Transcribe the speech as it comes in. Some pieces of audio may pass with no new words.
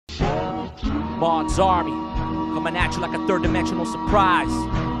Monzarmy, coming at you like a third-dimensional surprise.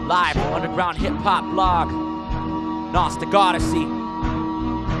 Live underground hip-hop blog, Gnostic Odyssey.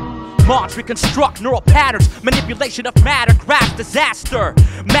 Mons reconstruct neural patterns, manipulation of matter, crash disaster,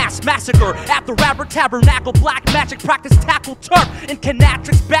 mass massacre, after rapper tabernacle, black magic practice, tackle turf,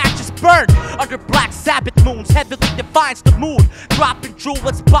 incanatrix badges burned under black Sabbath moons, heavily defines the mood, dropping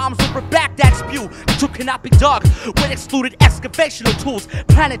jewelers bombs over Baghdad spew. The truth cannot be dug with excluded excavational tools,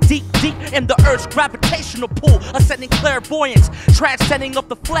 planet deep in the earth's gravitational pull, ascending clairvoyance, transcending of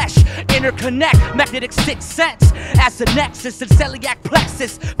the flesh, interconnect, magnetic sixth sense, as a nexus and celiac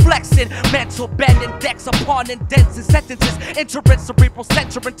plexus, flexing, mental bend index upon indents sentences, entering cerebral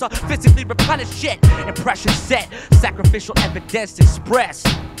center into physically replenished shit, impression set, sacrificial evidence expressed.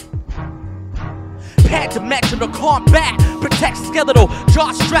 Pan-dimensional combat, protect skeletal,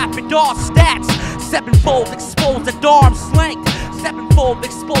 jaw strap and all stats. Sevenfold exposed at arm's length. Sevenfold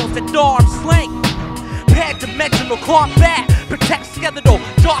exposed at arm's length. Pan-dimensional combat, protect skeletal,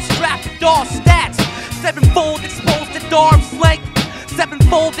 jaw strap and all stats. Sevenfold exposed at arm's length.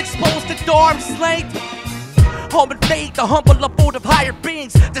 Sevenfold exposed at arm's length. Home and fade, the humble abode of higher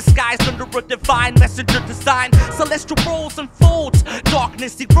beings, disguised under a divine messenger design. Celestial roles unfolds,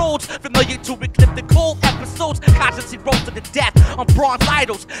 darkness erodes, familiar to ecliptic cold episodes. Conscience erodes to the death on bronze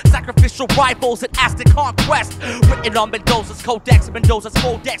idols, sacrificial rifles and Aztec conquest. Written on Mendoza's codex, Mendoza's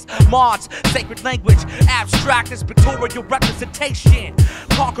codex. Mons, sacred language, abstract as pictorial representation.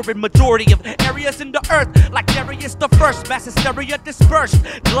 Conquering majority of areas in the earth, like Darius the First, mass hysteria dispersed.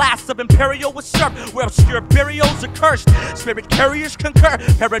 Glass of imperial usurp, where obscure burials are cursed. Spirit carriers concur,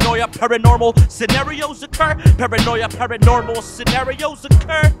 paranoia, paranormal scenarios occur. Paranoia, paranormal scenarios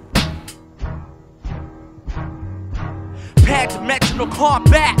occur. Pan-dimensional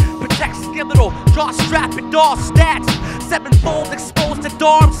combat, protect skeletal, jaw strap and all stats. Sevenfold exposed at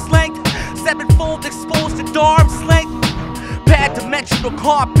arm's length. Sevenfold exposed at arm's length. Pan-dimensional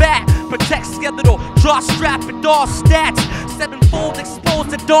combat, protect skeletal, jaw strap and all stats. Sevenfold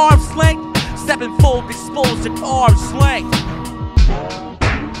exposed at arm's length. Sevenfold exposed at arm's length.